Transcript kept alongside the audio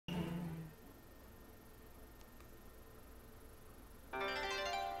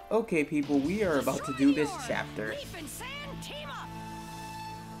Okay, people, we are about to do this chapter.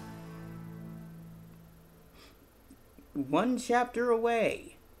 One chapter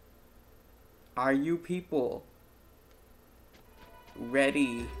away. Are you people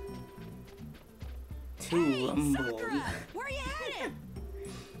ready to rumble? Where are you headed?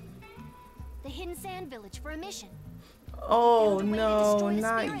 The Hidden Sand Village for a mission. Oh no,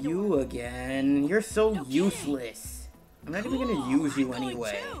 not you again. You're so useless. I'm not even gonna use you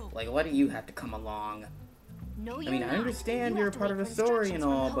anyway. Like, why do you have to come along? No, I mean, I understand you're a part of the story and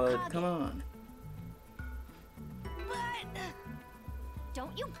all, but come on.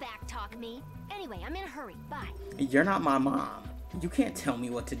 Don't you backtalk me. Anyway, I'm in a hurry. Bye. You're not my mom. You can't tell me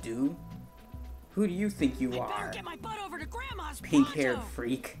what to do. Who do you think you I are? better get my butt over to Grandma's Pink-haired pronto.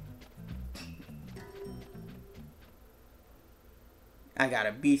 freak. I got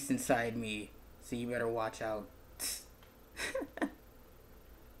a beast inside me, so you better watch out.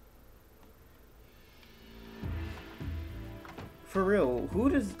 For real, who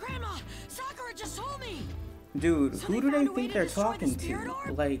does... Grandma, Sakura just told me. Dude, So who they do they found a way think to they're destroy the talking spirit to?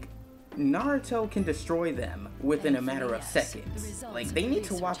 orb? Like, Naruto can destroy them within a matter of seconds. Like, they need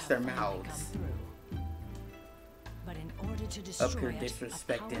to watch their mouths. But in order to Up destroy here it,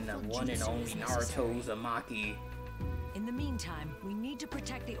 disrespecting the a powerful one and jutsu only is necessary. Naruto Uzumaki. In the meantime, we need to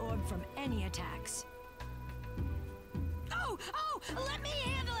protect the orb from any attacks. Oh, let me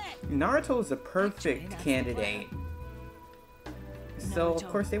handle it. Naruto's a perfect Actually, that's the candidate. So, of Naruto,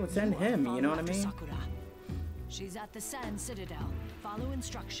 course, they would send you are him, follow you know what I after mean? Sakura. She's at the Sand Citadel. Follow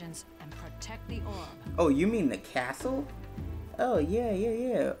instructions and protect the orb. Oh, you mean the castle? Oh,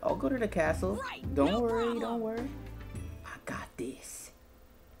 yeah. I'll go to the castle. Right, Don't no worry, problem. don't worry. I got this.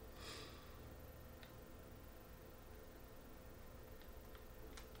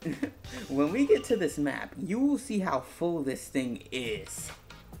 When we get to this map, you will see how full this thing is.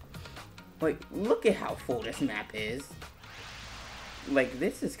 Like, look at how full this map is. Like,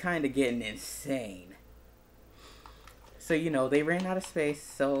 this is kind of getting insane. So, you know, they ran out of space,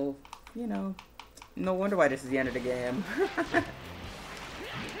 so, you know, no wonder why this is the end of the game.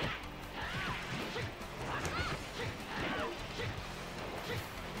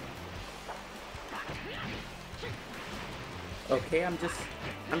 Okay, I'm just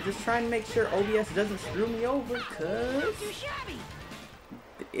trying to make sure OBS doesn't screw me over, cause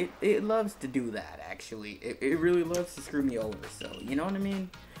it loves to do that, actually. It really loves to screw me over, so, you know what I mean?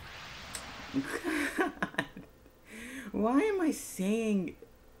 Why am I saying...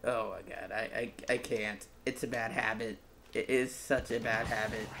 Oh my god, I can't. It's a bad habit. It is such a bad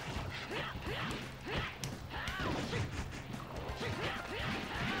habit.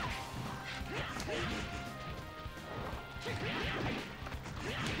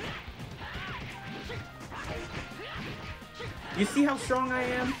 You see how strong I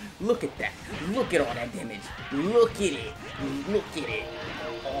am? Look at that. Look at all that damage. Look at it. Look at it.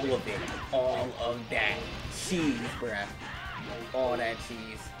 All of it. All of that cheese, bruh. All that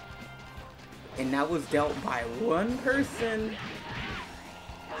cheese. And that was dealt by one person.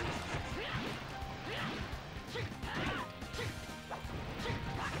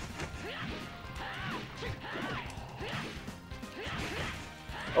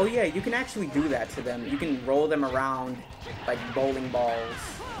 Oh yeah, you can actually do that to them. You can roll them around like bowling balls.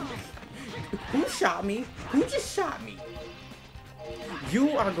 Who shot me? Who just shot me?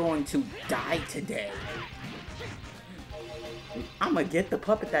 You are going to die today. I'ma get the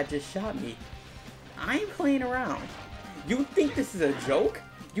puppet that just shot me. I ain't playing around. You think this is a joke?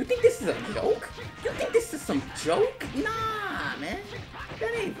 You think this is a joke? You think this is some joke? Nah, man.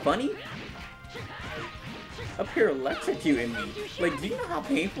 That ain't funny. Up here electrocuting me. Like, do you know how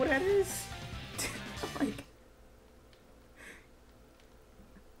painful that is? Like...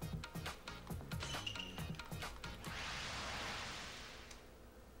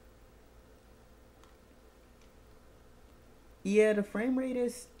 Yeah, the frame rate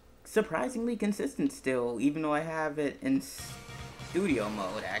is surprisingly consistent still, even though I have it in studio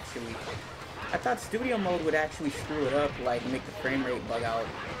mode, actually. I thought studio mode would actually screw it up, like make the frame rate bug out,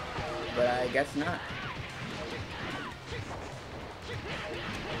 but I guess not.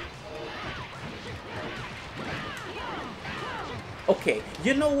 Okay,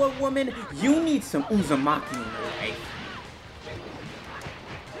 you know what, woman? You need some uzumaki in your life.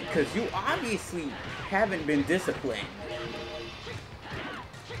 Because you obviously haven't been disciplined.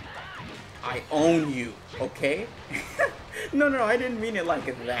 I own you, okay? No, I didn't mean it like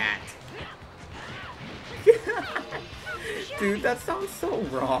that. Dude, that sounds so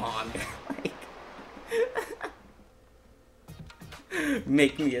wrong. Like,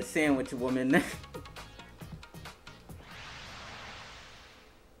 make me a sandwich, woman.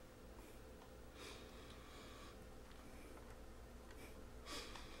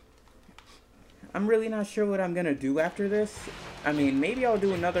 I'm really not sure what I'm gonna do after this. I mean, maybe I'll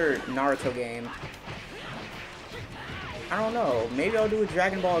do another Naruto game. I don't know. Maybe I'll do a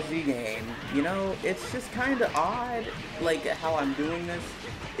Dragon Ball Z game. You know, it's just kind of odd, like, how I'm doing this.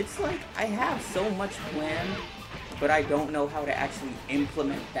 It's like I have so much planned, but I don't know how to actually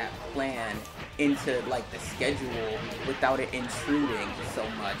implement that plan into, like, the schedule without it intruding so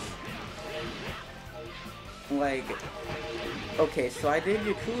much. Like, okay, so I did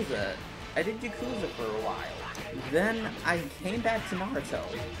Yakuza. I did Yakuza for a while. Then I came back to Naruto.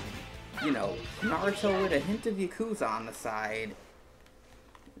 You know, Naruto with a hint of Yakuza on the side.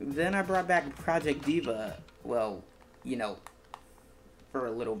 Then I brought back Project Diva, well, you know, for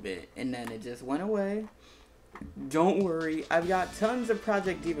a little bit. And then it just went away. Don't worry, I've got tons of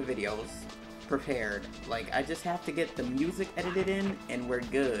Project Diva videos prepared. Like, I just have to get the music edited in, and we're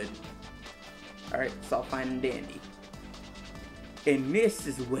good. Alright, it's all fine and dandy. And this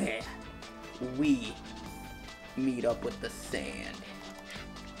is where we meet up with the sand.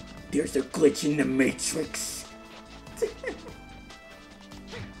 There's a glitch in the Matrix.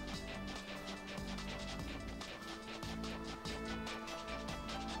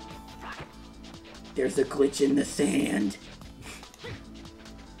 There's a glitch in the sand.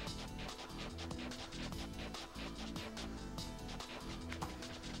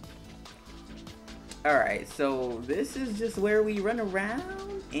 Alright, so this is just where we run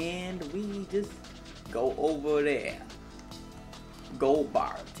around and we just go over there. Gold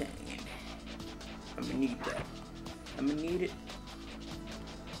bar obtained. I'm gonna need that. I'm gonna need it.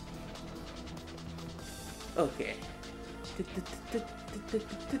 Okay.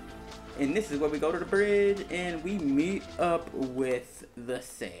 And this is where we go to the bridge and we meet up with the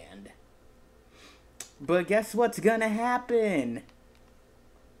sand. But guess what's gonna happen?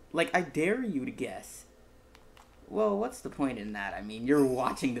 Like, I dare you to guess. Well, what's the point in that? I mean, you're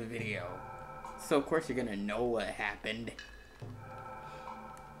watching the video. So of course you're gonna know what happened.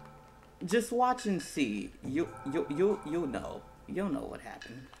 Just watch and see. You'll know. You'll know what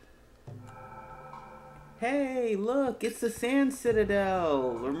happened. Hey, look, it's the Sand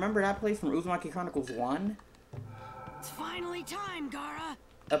Citadel. Remember that place from Uzumaki Chronicles 1? It's finally time, Gara.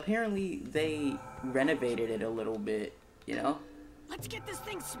 Apparently, they renovated it a little bit, you know? Let's get this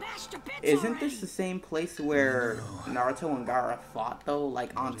thing smashed to bits. Isn't this the same place where Naruto and Gaara fought, though?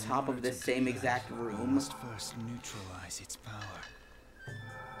 Like, on top of this same exact room? Must first neutralize its power.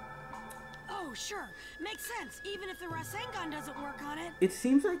 Oh, sure. Makes sense, even if the Rasengan doesn't work on it. It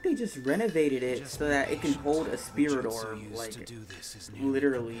seems like they just renovated it so that it can hold a spirit orb, like,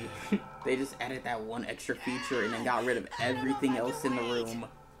 literally. They just added that one extra feature and then got rid of everything else in the room.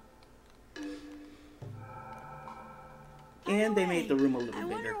 And they made the room a little bigger. I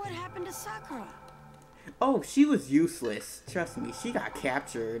wonder what happened to Sakura. Oh, she was useless. Trust me, she got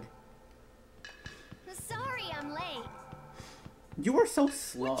captured. Sorry I'm late. You were so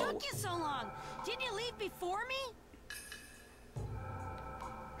slow. What took you so long? Didn't you leave before me?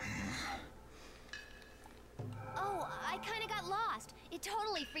 Oh, I kind of got lost. It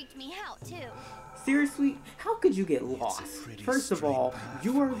totally freaked me out, too. Seriously, how could you get lost? First of all,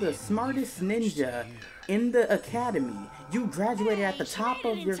 you are the smartest ninja in the academy. You graduated at the top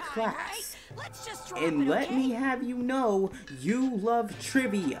of your class. And let me have you know, you love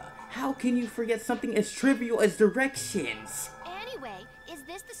trivia. How can you forget something as trivial as directions? Anyway, is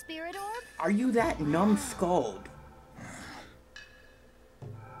this the spirit orb? Are you that numbskulled?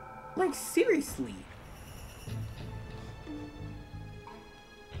 Like, seriously.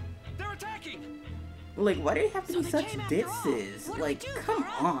 They're attacking! Like, why do they have to be such disses? Like, come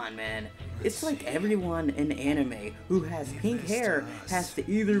on, man. It's like everyone in anime who has pink hair has to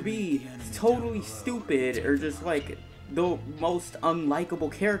either be totally stupid or just, like, the most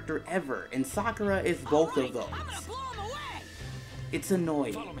unlikable character ever. And Sakura is both of those. It's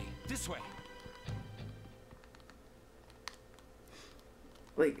annoying. Follow me. This way.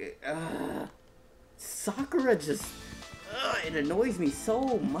 Like, Sakura just, it annoys me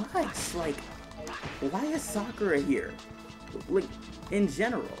so much. Like, why is Sakura here? Like, in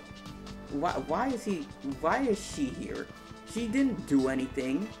general, why is she here? She didn't do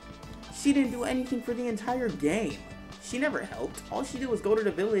anything. She didn't do anything for the entire game. She never helped. All she did was go to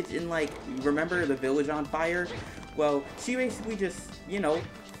the village and, like, remember the village on fire? Well, she basically just, you know,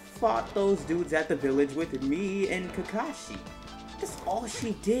 fought those dudes at the village with me and Kakashi. That's all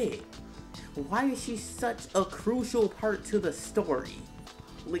she did. Why is she such a crucial part to the story?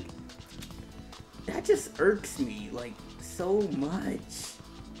 Like, that just irks me, like, so much.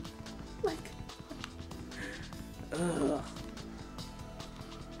 Like, ugh.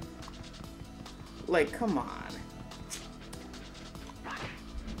 Like, come on.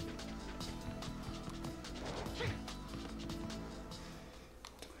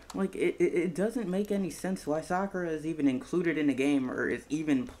 Like, it doesn't make any sense why Sakura is even included in the game or is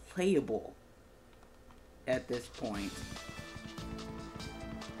even playable at this point.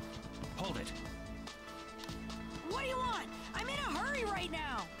 Hold it. What do you want? I'm in a hurry right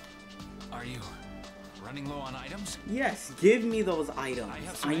now. Are you running low on items? Yes, give me those items.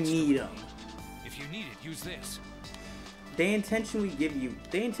 Some I extra need with them. me. If you need it, use this. They intentionally give you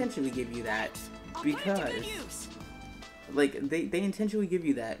that I'll put it to because good use. like they intentionally give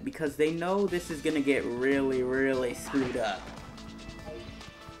you that because they know this is gonna get really, really screwed up.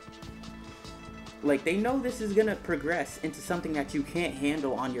 Like, they know this is gonna progress into something that you can't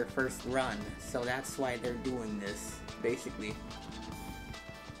handle on your first run. So that's why they're doing this, basically.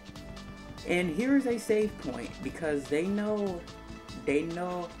 And here's a save point, because they know...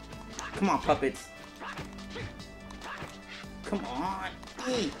 Come on, puppets. Come on.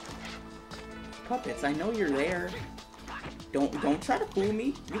 Eat. Puppets, I know you're there. Don't try to fool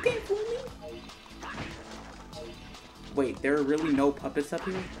me. You can't fool me. Wait, there are really no puppets up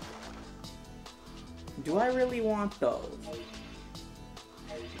here? Do I really want those?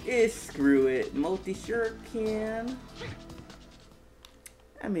 Screw it. Multi sure can.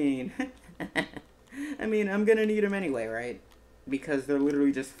 I mean, I'm gonna need them anyway, right? Because they're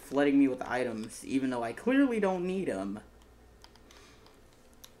literally just flooding me with items, even though I clearly don't need them.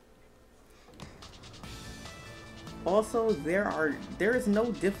 Also, there is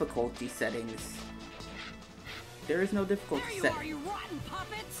no difficulty settings. There is no difficulty There you setting. are, you rotten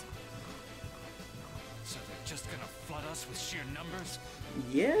puppets! So they're just gonna flood us with sheer numbers?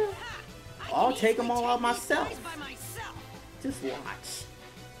 Yeah, I I'll can take them easily all out take these myself. guys by myself. Just watch.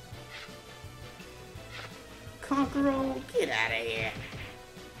 Conqueror, get out of here.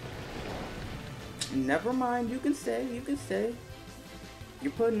 Never mind, you can stay, you can stay.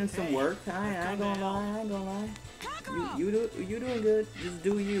 You're putting in some work. I ain't gonna lie, I ain't gonna lie. You doing good. Just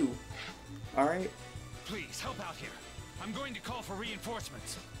do you. Alright? Please, help out here. I'm going to call for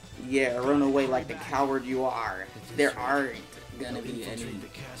reinforcements. Yeah, run away like the coward you are. There aren't gonna be any,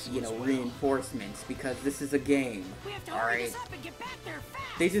 reinforcements because this is a game. We have to hurry Alright? this up and get back there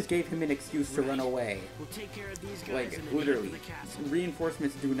fast. They just gave him an excuse to run away. We'll take care of these guys Like, in the literally. of the castle.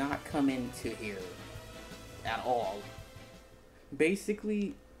 Reinforcements do not come into here. At all.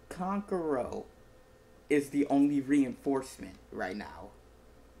 Basically, Conqueror is the only reinforcement right now.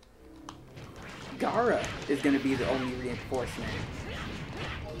 Gaara is gonna be the only reinforcement.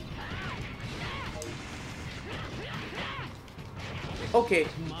 Okay,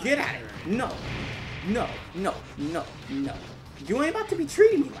 get out of here. No. No, no, no, no. You ain't about to be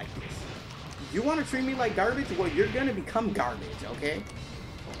treating me like this. You want to treat me like garbage? Well, you're gonna become garbage, okay?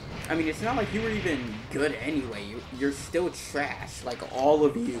 I mean, it's not like you were even good anyway. You're still trash, like all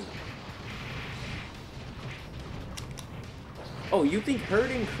of you. Oh, you think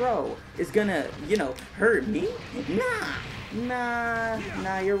hurting Crow is gonna, hurt me?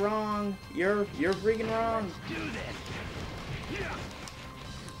 Nah, you're wrong. You're freaking wrong.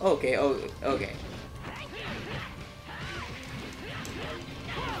 Okay, okay.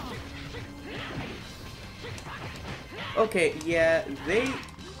 Okay, yeah, they...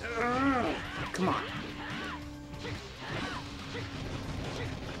 come on.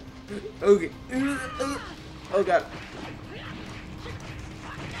 Okay. Oh god.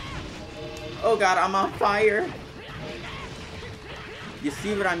 Oh god, I'm on fire. You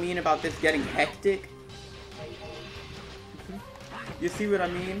see what I mean about this getting hectic? You see what I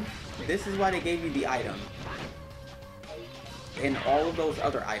mean? This is why they gave you the item. And all of those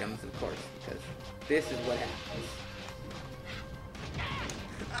other items, of course, because this is what happens.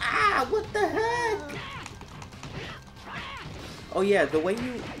 Ah, what the heck? Oh yeah, the way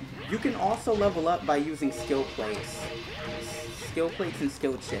you can also level up by using skill plates. Skill plates and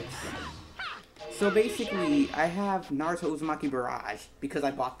skill chips. So basically, I have Naruto Uzumaki Barrage because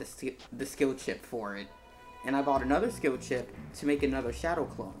I bought the skill chip for it. And I bought another skill chip to make another Shadow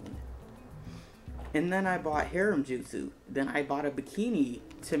Clone. And then I bought Harem Jutsu. Then I bought a Bikini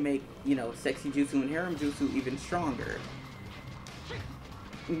to make, Sexy Jutsu and Harem Jutsu even stronger.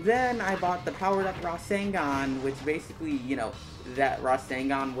 Then I bought the powered up Rasengan, which basically, that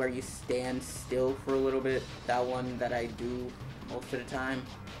Rasengan where you stand still for a little bit. That one that I do most of the time.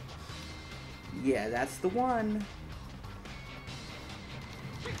 Yeah, that's the one.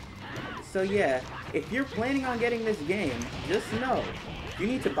 So yeah, if you're planning on getting this game, just know, you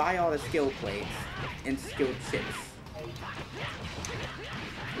need to buy all the skill plates and skill chips.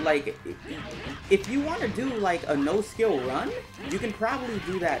 Like, if you want to do, like, a no-skill run, you can probably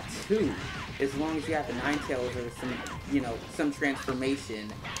do that too, as long as you have the Ninetales or some, some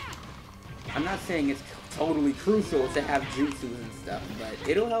transformation. I'm not saying it's totally crucial to have jutsus and stuff, but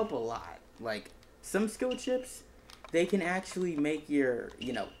it'll help a lot. Like, some skill chips, they can actually make your,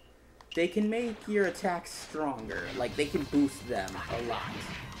 you know, they can make your attacks stronger. Like, they can boost them a lot.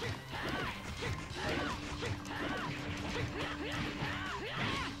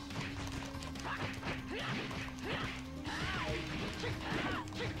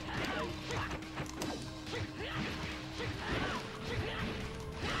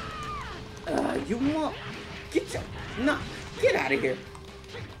 You want... Get your... No, get out of here.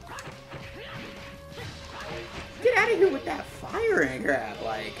 Get out of here with that firing crap.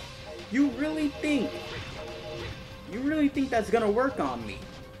 Like, you really think that's gonna work on me,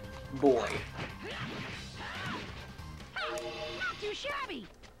 boy? Not too shabby.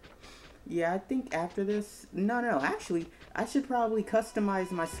 Yeah, I think after this... No, actually, I should probably customize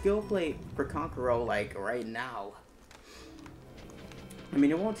my skill plate for Conqueror, like, right now. I mean,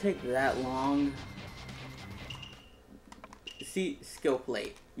 it won't take that long. See, skill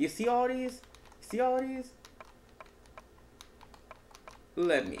plate. You see all these? See all these?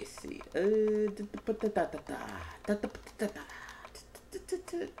 Let me see.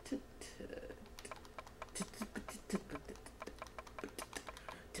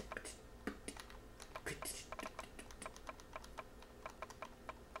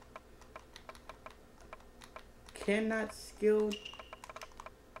 Cannot skill...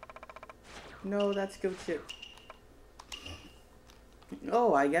 No, that's skill chip.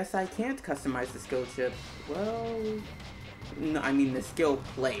 Oh, I guess I can't customize the skill chip. Well... No, I mean the skill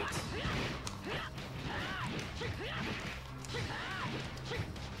plate.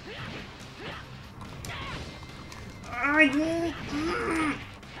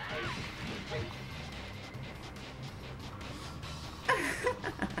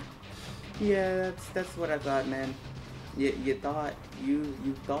 Yeah, that's what I thought, man. You thought you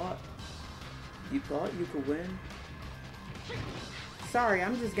thought you could win? Sorry,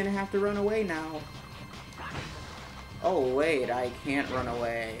 I'm just gonna have to run away now. Oh wait, I can't run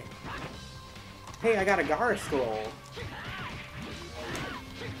away. Hey, I got a Gara scroll.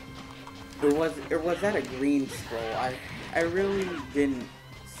 Or was that a green scroll? I really didn't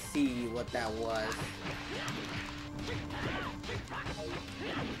see what that was.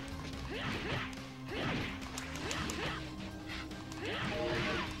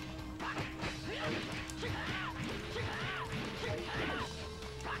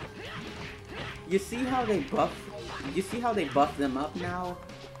 You see how they buff them up now?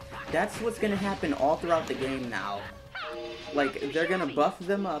 That's what's gonna happen all throughout the game now. Like, they're gonna buff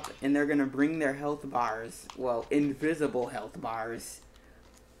them up and they're gonna bring their health bars, well, invisible health bars,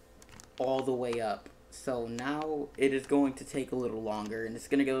 all the way up. So now it is going to take a little longer and it's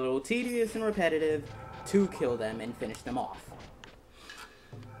gonna get a little tedious and repetitive to kill them and finish them off.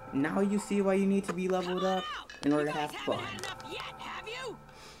 Now you see why you need to be leveled up in order to have fun.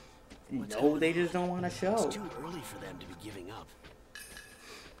 No, they just don't want to show. It's too early for them to be giving up.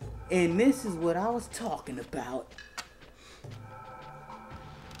 And this is what I was talking about.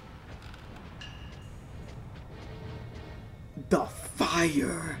 The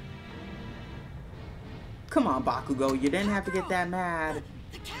fire. Come on, Bakugo, you didn't have to get that mad.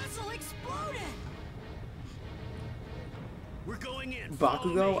 The castle exploded. We're going in.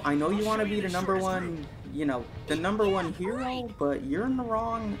 Bakugo, I know you want to be the number one, you know, the number one hero, but you're in the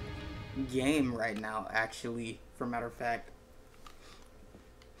wrong game right now, actually, for matter of fact.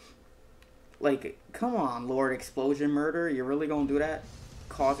 Like, come on, Lord Explosion Murder, you're really gonna do that?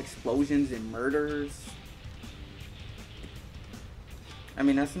 Cause explosions and murders? I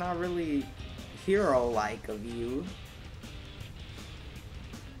mean, that's not really hero-like of you.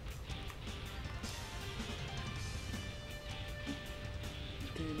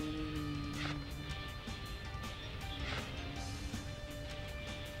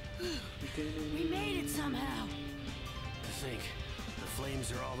 We made it somehow. To think, the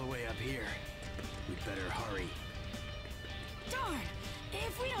flames are all the way up here. We'd better hurry. Darn!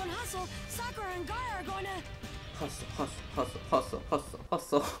 If we don't hustle, Sakura and Gara are going to... Hustle, hustle, hustle, hustle, hustle,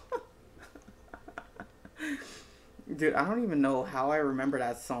 hustle. Dude, I don't even know how I remember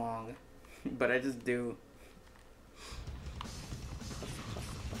that song, but I just do.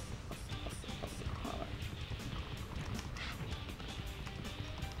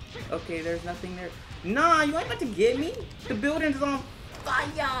 Okay, there's nothing there. Nah, you ain't about to get me. The building's on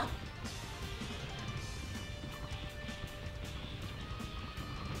fire.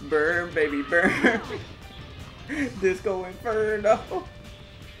 Burn, baby, burn. Disco Inferno.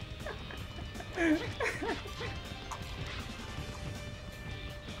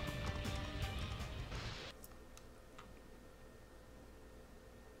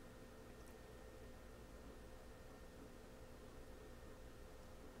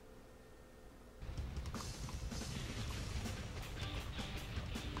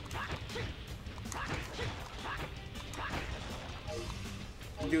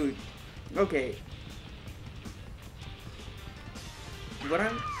 Okay.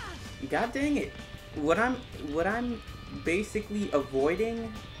 God dang it. What I'm basically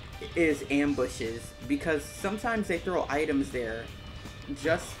avoiding is ambushes, because sometimes they throw items there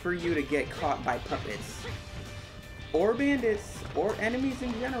just for you to get caught by puppets or bandits or enemies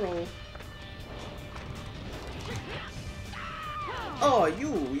in general. Oh,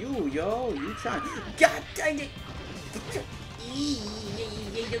 you trying? God dang it!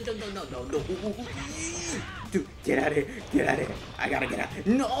 No. Dude, get out of here! Get out of here! I gotta get out.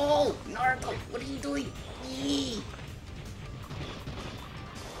 No, Naruto, what are you doing?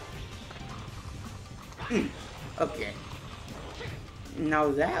 Okay.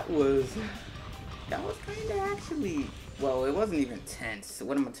 Now that was kind of actually, well, it wasn't even tense.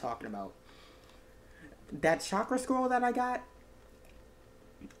 What am I talking about? That chakra scroll that I got,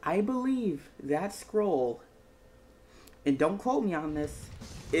 I believe that scroll, and don't quote me on this,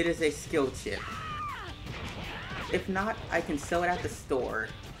 it is a skill chip. If not, I can sell it at the store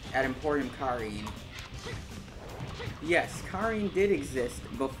at Emporium Karin. Yes, Karin did exist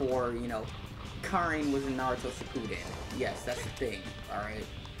before, you know, Karin was in Naruto Shippuden. Yes, that's the thing, alright?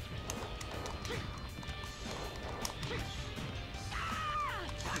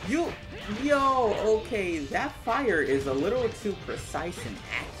 Yo, okay, that fire is a little too precise and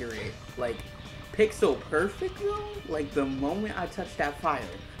accurate. Like, pixel perfect though? Like, the moment I touch that fire,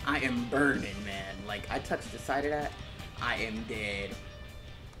 I am burning, man. Like, I touch the side of that, I am dead.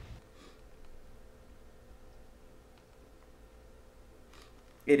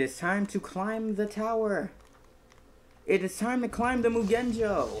 It is time to climb the tower. It is time to climb the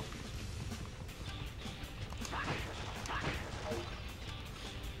Mugenjo.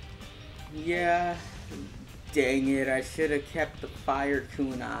 Yeah, dang it, I should have kept the fire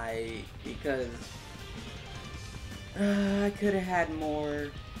kunai, because I could have had more.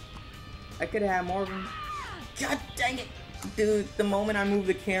 I could have had more of them. God dang it! Dude, the moment I move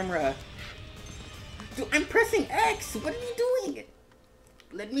the camera. Dude, I'm pressing X! What are you doing?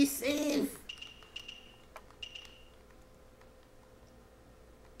 Let me save!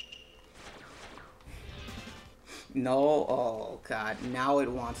 No, oh god, now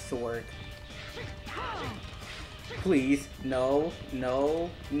it wants to work. Please, no,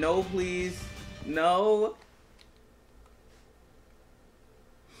 please, no.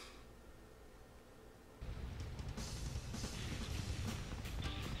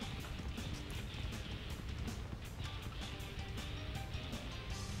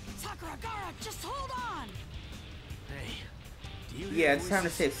 Sakuragara, just hold on! Hey, do you Yeah, it's time to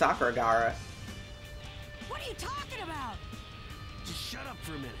save Sakuragara. What are you talking about? Just shut up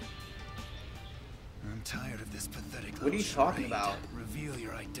for a minute. I'm tired of this pathetic. What are you talking about? Reveal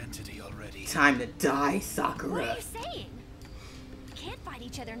your identity already. Time to die, Sakura. What are you saying? We can't fight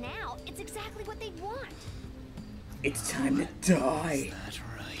each other now. It's exactly what they want. It's time to die. Is that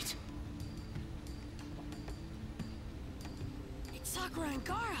right? It's Sakura and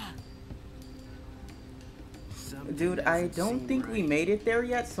Gaara. Dude, I don't think we made it there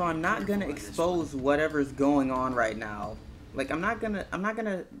yet, so I'm not gonna expose whatever's going on right now. Like, I'm not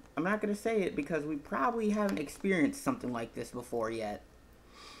gonna say it because we probably haven't experienced something like this before yet.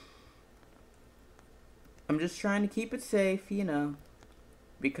 I'm just trying to keep it safe, you know,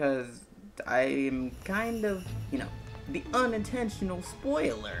 because I'm kind of, you know, the unintentional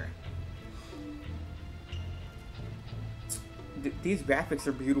spoiler. These graphics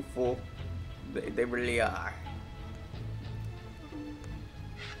are beautiful. They really are.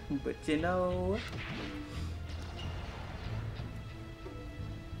 But you know,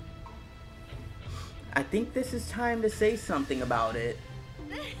 I think this is time to say something about it.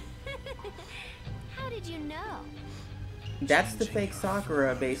 How did you know? That's the fake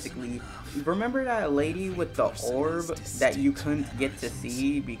Sakura, basically. Remember that lady with the orb that you couldn't get to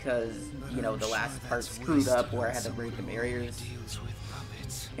see because, you know, the last part screwed up where I had to break the barriers?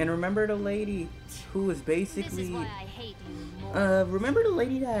 And remember the lady who was basically... This is why I hate you more. Remember the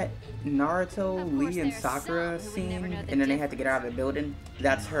lady that Naruto, Of course Lee, and there are Sakura some who would never seen, know and the then they had to get out of the building?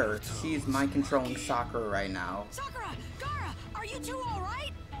 That's her. She's mind controlling Sakura right now. Sakura, Gaara, are you two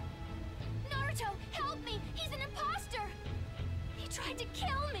alright? Naruto, help me! He's an imposter! He tried to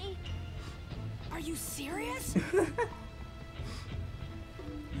kill me! Are you serious?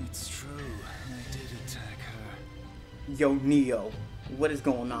 It's true. I did attack her. Yo, Neo, what is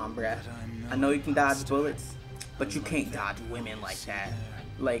going on, bruh? But I'm no I know you can dodge imposter. bullets, but you I'm can't like dodge that women girl like that. there.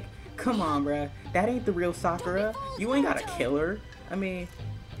 Like, come on, bruh. That ain't the real Sakura. You ain't gotta kill her. I mean,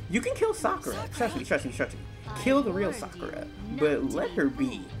 you can kill Sakura. Trust me. Kill the real Sakura. But let her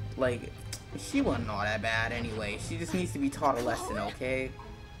be. Like, she wasn't all that bad anyway. She just needs to be taught a lesson, okay?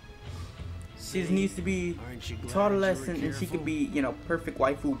 She just needs to be Aren't you glad taught a you were lesson, and she could careful? be, you know, perfect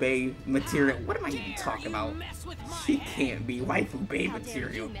waifu bae material. What am I even Dare talking you about? mess with my She head? can't be waifu bae How dare you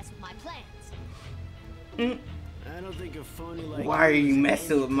material. mess with my plans? I don't think a phony like Why are you is in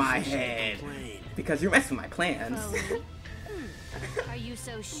messing any with my position to head? complain. Because you're messing with my plans. Phony? Are you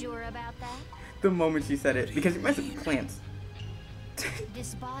so sure about that? The moment she said it, because you're messing with plants.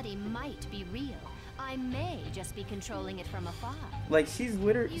 This body might be real. I may just be controlling it from afar. Like she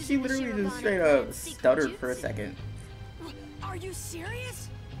literally just straight up stuttered for a second. Are you serious?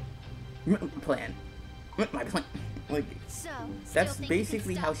 Plan. My plan. Like So, still that's think you can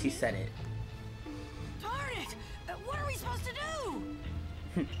basically stop how she me? said it. Darn it! What are we supposed to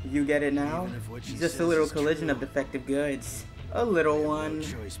do? You get it now? Even if what she Just a says little is collision true. of defective goods. A little No one.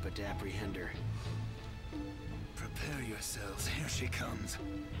 choice but to apprehend her. Prepare yourselves. Here she comes.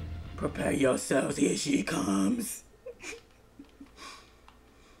 Prepare yourselves, here she comes.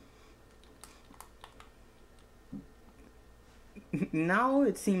 Now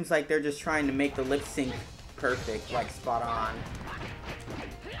it seems like they're just trying to make the lip sync perfect, like spot on.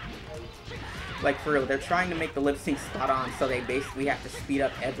 Like for real, they're trying to make the lip sync spot on, so they basically have to speed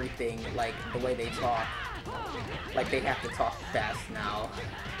up everything, like the way they talk. Like they have to talk fast now.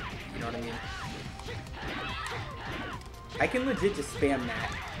 You know what I mean? I can legit just spam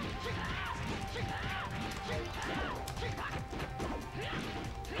that.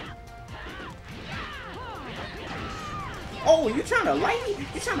 Oh, you trying to light me?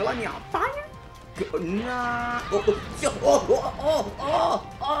 You trying to light me on fire? Nah. Oh.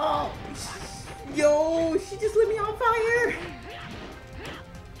 Yo, she just lit me on fire.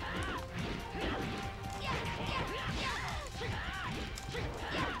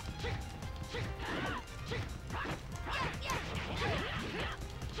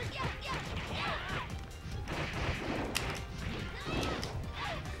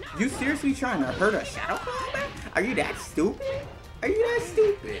 You seriously trying to hurt a shadow combat? Are you that stupid? Are you that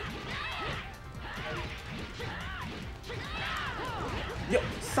stupid? Yo,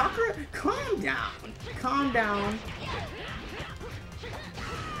 Sakura, calm down. Calm down.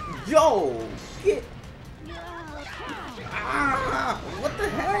 Yo, get. Ah, what the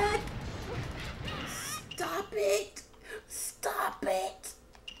heck? Stop it. Stop it.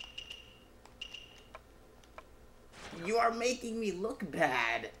 You are making me look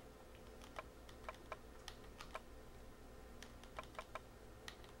bad.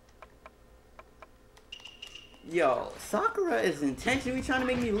 Yo, Sakura is intentionally trying to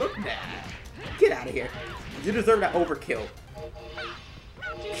make me look bad. Get out of here. You deserve that overkill.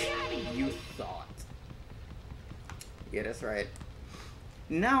 You thought. Yeah, that's right.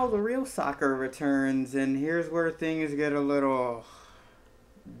 Now the real Sakura returns, and here's where things get a little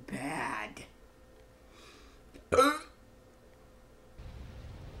bad.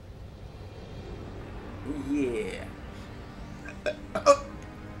 Yeah.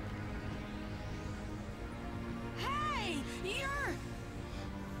 Hey, you're...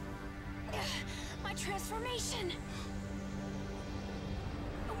 My transformation.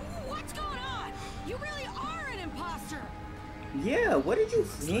 What's going on? You really are an imposter. Yeah, what did you Like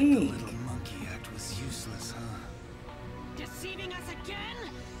the think? little monkey act was useless, huh? Deceiving us again?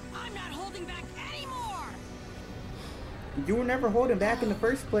 I'm not holding back anymore. You were never holding back in the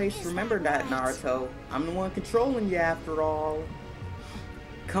first place. Remember that, Naruto. I'm the one controlling you after all.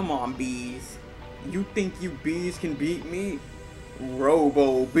 Come on, bees. You think you bees can beat me?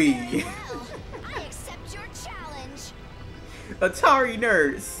 Robo Bee. Well, I accept your challenge. Atari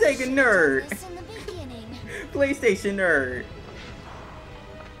nerd. Sega nerd. This in the beginning. PlayStation nerd.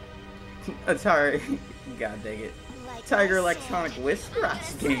 Atari. God dang it. Like Tiger I Electronic said, with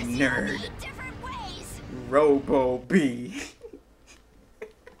scratch I'm gonna game test you nerd. 8 different ways. Robo Bee.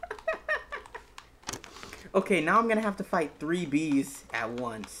 Okay, now I'm gonna have to fight 3 bees at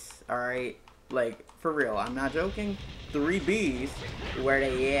once. Alright? Like, for real, I'm not joking. 3 bees. Where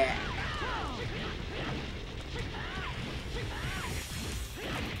they at?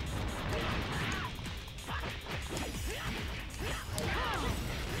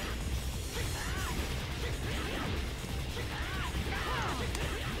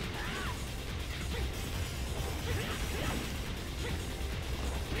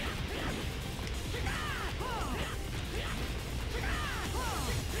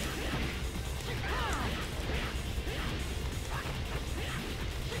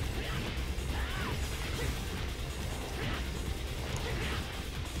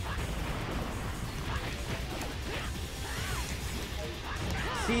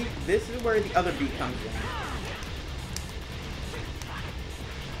 See, this is where the other bee comes in.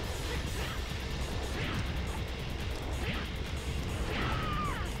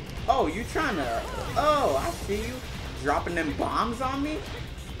 Oh, you trying to... Oh, I see you. Dropping them bombs on me?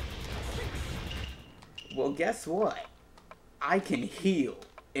 Well, guess what? I can heal.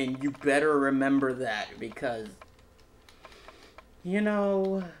 And you better remember that, because... You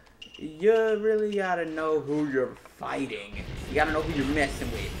know... You really gotta know who you're fighting. You gotta know who you're messing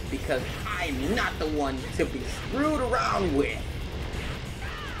with. Because I'm not the one to be screwed around with.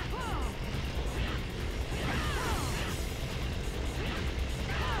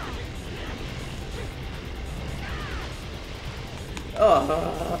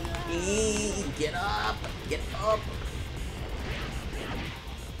 Get up! Get up!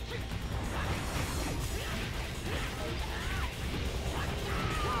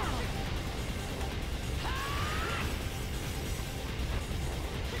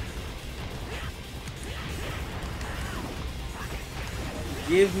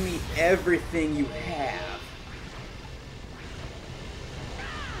 Give me everything you have.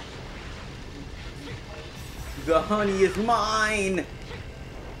 The honey is mine!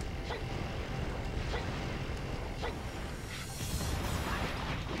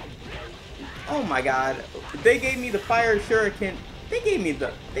 Oh my god. They gave me the fire shuriken. They gave me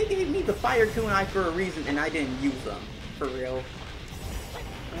the fire kunai for a reason and I didn't use them. For real.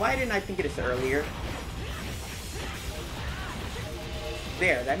 Why didn't I think of this earlier?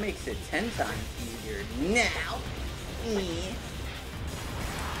 There, that makes it 10 times easier. Now,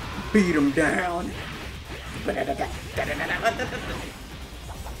 beat him down.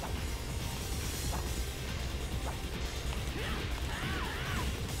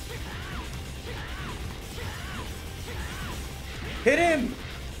 Hit him!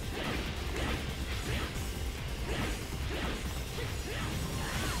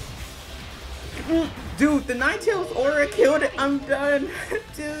 Dude, the Ninetales aura killed it. I'm done.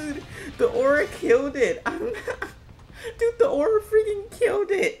 Dude, the aura killed it. Dude, the aura freaking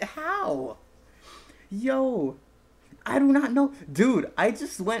killed it. How? Yo, I do not know. Dude, I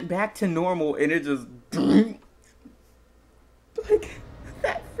just went back to normal and it just... Like,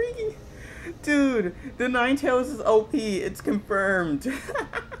 that freaking... Dude, the Ninetales is OP. It's confirmed.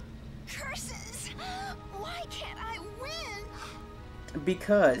 Curses! Why can't I win?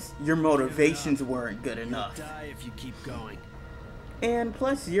 Because your motivations weren't good enough. You'll die if you keep going. And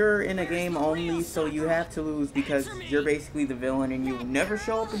plus, you're in a game only, so you have to lose because you're basically the villain and you will never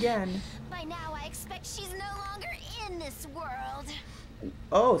show up again. By now, I expect she's no longer in this world.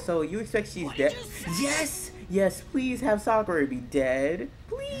 Oh, so you expect she's dead? Yes! Yes, please have Sakura be dead.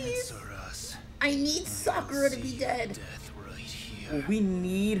 Please! I need Sakura to be dead. We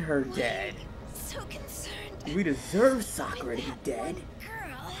need her dead. So concerned. We deserve Sakura to be dead.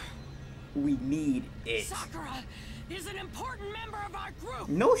 Girl. We need it. Sakura is an important member of our group.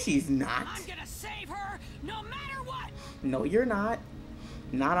 No, she's not. I'm gonna save her no matter what. No, you're not.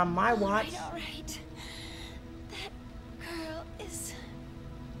 Not on my watch. All right. That girl is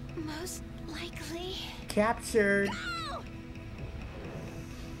most likely Captured. No!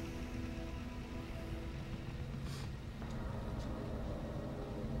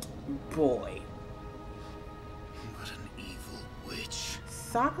 Boy. What an evil witch.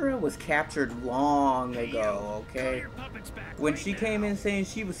 Sakura was captured long ago, okay? When she came in saying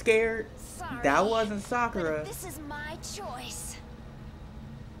she was scared, Sorry, that wasn't but Sakura. if this is my choice.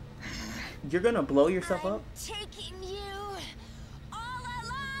 You're gonna blow yourself I'm up? taking you all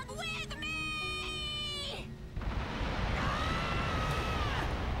along with me.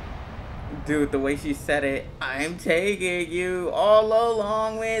 Dude, the way she said it, I'm taking you all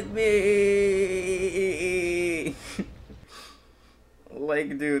along with me.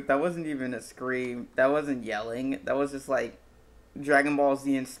 Like, dude, that wasn't even a scream. That wasn't yelling. That was just like Dragon Ball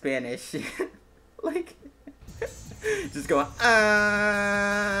Z in Spanish. Like, just going,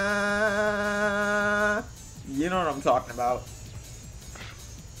 you know what I'm talking about.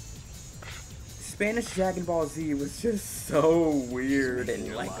 Spanish Dragon Ball Z was just so weird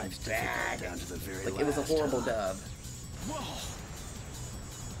and like bad. Like, it was a horrible dub.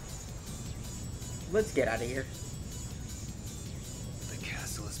 Let's get out of here. The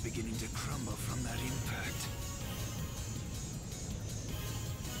castle is beginning to crumble from that impact.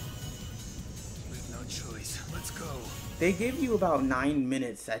 We've no choice. Let's go. They give you about 9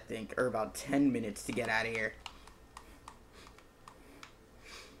 minutes, I think, or about 10 minutes to get out of here.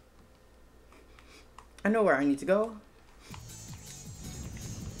 I know where I need to go.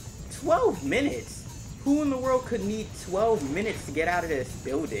 12 minutes? Who in the world could need 12 minutes to get out of this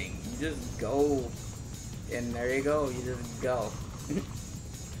building? You just go, and there you go. You just go.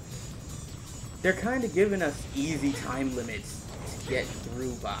 They're kind of giving us easy time limits to get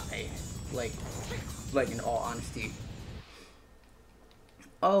through by. Like in all honesty.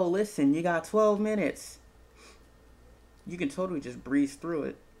 Oh, listen, you got 12 minutes. You can totally just breeze through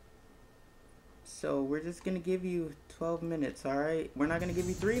it. So we're just gonna give you 12 minutes, alright? We're not gonna give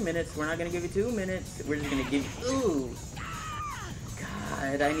you 3 minutes. We're not gonna give you 2 minutes. We're just gonna give you... Ooh.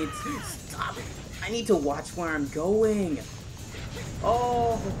 God, I need to... Stop it. I need to watch where I'm going.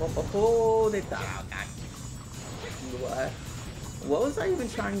 Oh, they thought... Oh, God. What was I even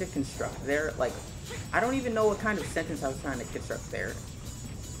trying to construct there? Like, I don't even know what kind of sentence I was trying to construct there.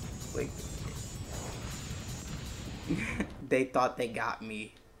 Like... They thought they got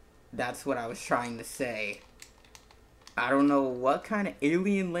me. That's what I was trying to say. I don't know what kind of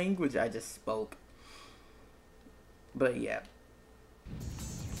alien language I just spoke. But yeah.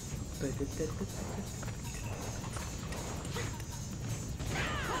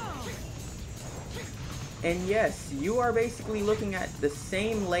 And yes, you are basically looking at the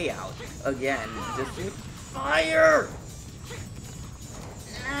same layout again. Just with fire!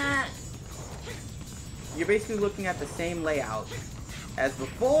 You're basically looking at the same layout as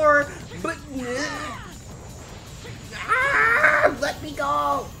before, but let me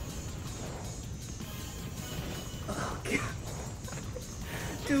go! Oh god.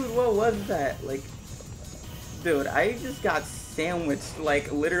 Dude, what was that? Like, dude, I just got sandwiched, like,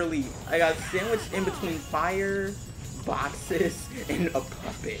 literally, I got sandwiched in between fire, boxes, and a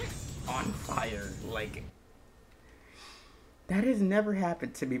puppet on fire. Like, that has never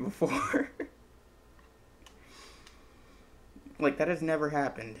happened to me before. Like, that has never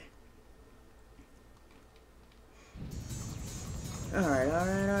happened.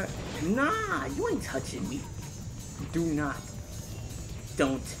 Alright. Nah, you ain't touching me. Do not.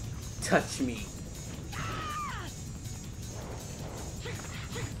 Don't touch me.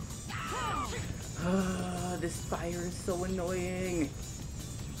 This fire is so annoying.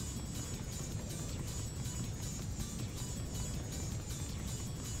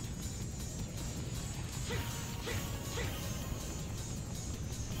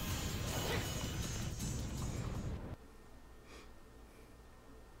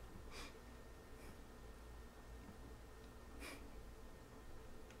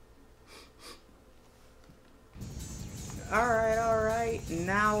 Alright.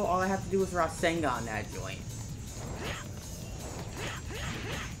 Now all I have to do is Rasengan that joint.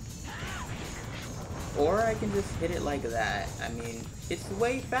 Or I can just hit it like that. I mean, it's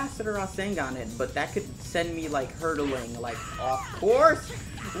way faster to Rasengan it, but that could send me like hurtling, like off course.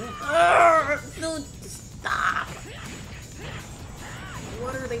 Dude, stop!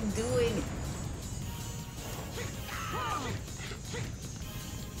 What are they doing?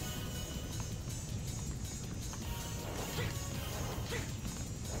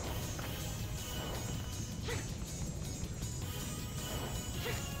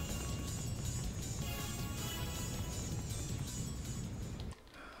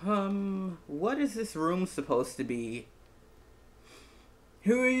 What is this room supposed to be?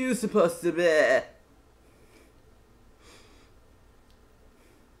 Who are you supposed to be?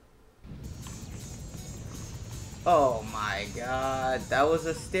 Oh my god, that was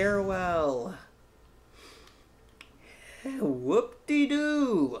a stairwell.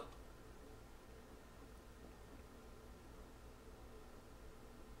 Whoop-de-doo.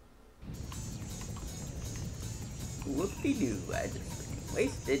 Whoop-de-doo, I just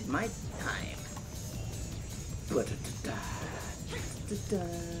wasted my time.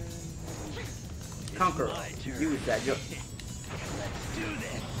 Conquer. Use that. Let's do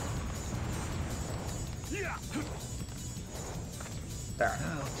this. There.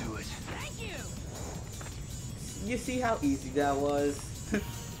 I'll do it. Thank you. You see how easy that was?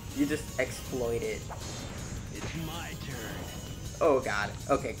 You just exploit it. It's my turn. Oh god.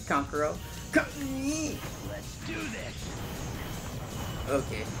 Okay, Conqueror. Let's do this.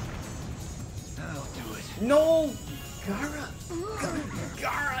 Okay. I'll do it. No! Gara!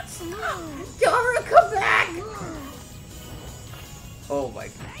 Gara! Gara, come back! Oh my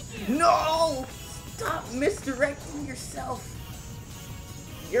god. No! Stop misdirecting yourself!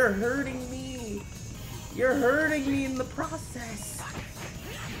 You're hurting me! You're hurting me in the process!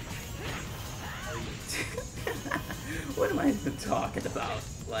 What am I even talking about?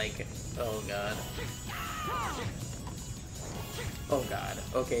 Like, oh god. Oh god.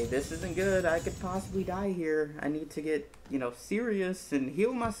 Okay, this isn't good. I could possibly die here. I need to get, you know, serious and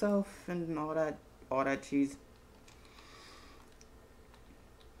heal myself and all that cheese.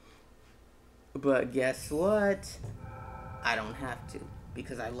 But guess what? I don't have to,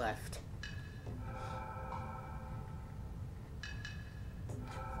 because I left.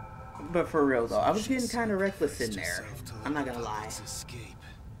 But for real though, I was getting kind of reckless in there. I'm not gonna lie. Escape.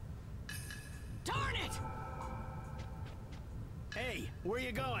 Darn it! Hey, Where are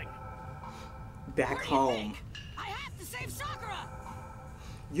you going? Back home. I have to save Sakura!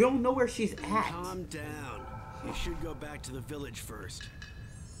 You don't know where she's at. Calm down. You should go back to the village first.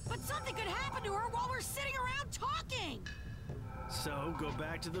 But something could happen to her while we're sitting around talking! So, go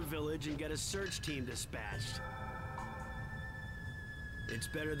back to the village and get a search team dispatched. It's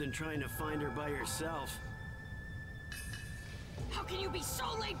better than trying to find her by yourself. How can you be so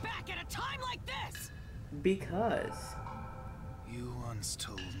laid back at a time like this? Because You once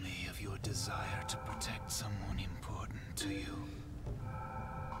told me of your desire to protect someone important to you.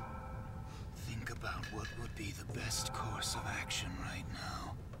 Think about what would be the best course of action right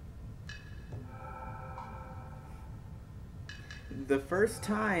now. the first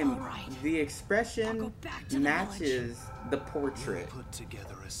time Alright. the expression I'll go back to the matches the portrait. We'll put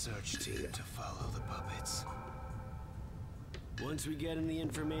together a search team to follow the puppets. Once we get in the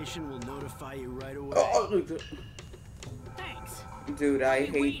information, we'll notify you right away. Oh, Thanks. dude, I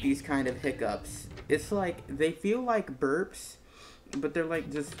hate these kind of hiccups. It's like, they feel like burps, but they're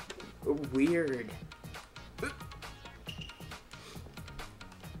like just weird.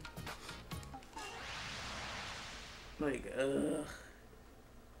 Like, ugh.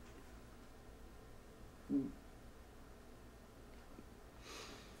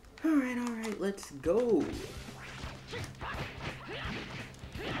 Alright, let's go.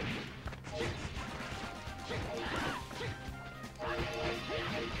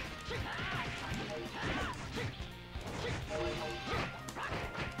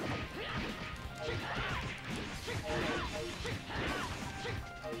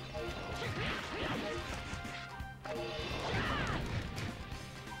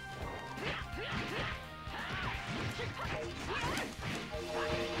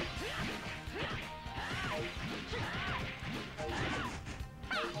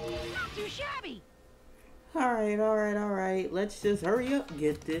 Not too shabby. Alright. Let's just hurry up and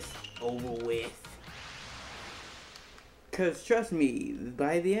get this over with. Cause trust me,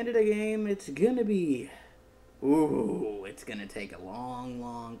 by the end of the game, it's gonna be... Ooh, it's gonna take a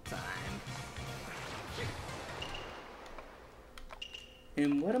long time.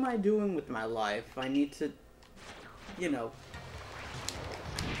 And what am I doing with my life? I need to, you know...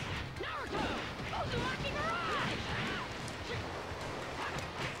 Naruto! Uzumaki Mirage!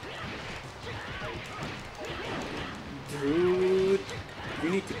 Dude, you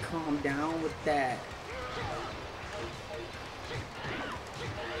need to calm down with that.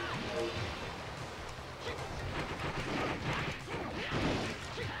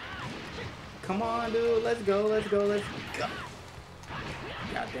 Come on, dude. Let's go.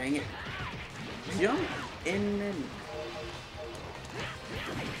 God dang it. Jump in and...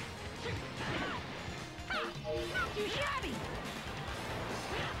 Not too shabby.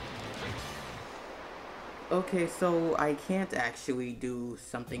 Okay, so I can't actually do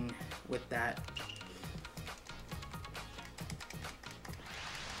something with that.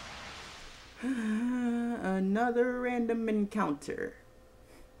 Another random encounter.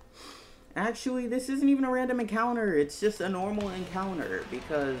 Actually, this isn't even a random encounter. It's just a normal encounter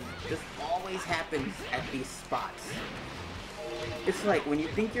because this always happens at these spots. It's like when you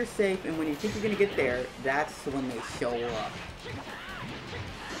think you're safe and when you think you're gonna get there, that's when they show up.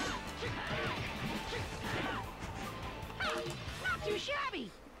 Not too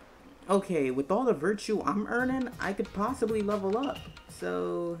shabby. Okay, with all the virtue I'm earning, I could possibly level up.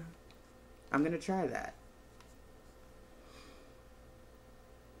 So, I'm gonna try that.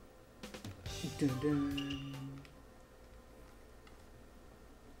 Dun dun.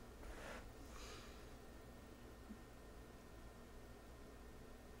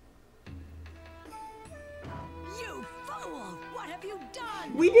 You fool! What have you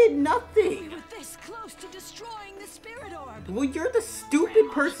done? We did We nothing! were this close to destroying the spirit orb. Well, you're the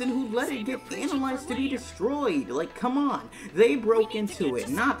stupid person who let it get analyzed to be destroyed. Like, come on. They broke into it,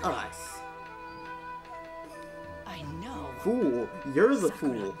 not us. I know. Fool, you're the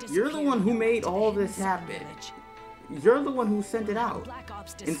fool. You're the one who made all this happen. You're the one who sent it out.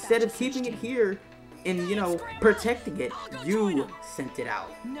 Instead of keeping it here and, you know, protecting it, you sent it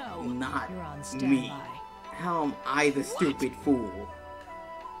out. No, Not you're on me. standby. How am I the stupid fool?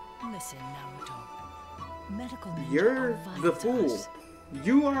 Listen, Naruto. Medical ninja You're are vital the to fool. us.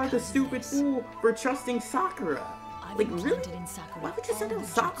 You are the stupid fool for trusting Sakura. I've Like, been really? planted in Sakura Why would you send all out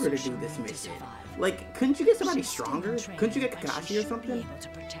the Sakura to jutsu do this she needs to mission? survive. Like, couldn't you get somebody She's still in stronger? training, Couldn't you get but she Kakashi or should be something? able to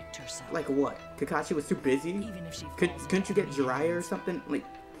protect herself. Like what? Kakashi was too busy? Even if she Couldn't you get Jiraiya or something? Like,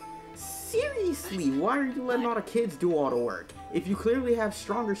 seriously, why are you letting all the kids do all the work? If you clearly have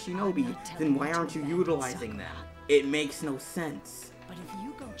stronger shinobi, then why aren't you utilizing them? It makes no sense. But if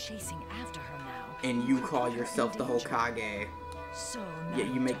you go chasing after her now, And you could call put her in yourself the danger. Hokage. So,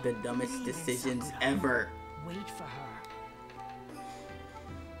 Yet you make the Naruto, dumbest believe in decisions Sakura. ever. Wait for her.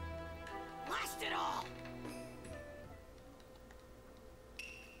 Blast it all!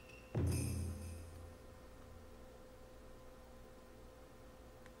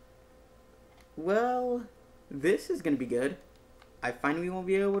 Well, this is gonna be good. I finally won't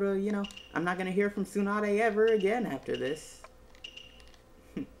be able to, I'm not gonna hear from Tsunade ever again after this.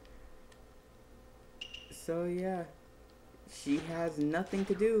 So yeah, she has nothing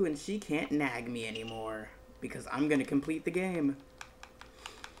to do and she can't nag me anymore because I'm gonna complete the game.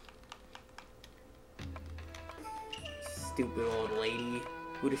 Stupid old lady.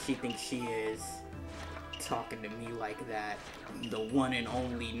 Who does she think she is? Talking to me like that. The one and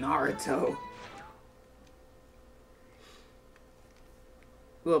only Naruto.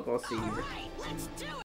 Well, I'll see you. Alright, let's do it!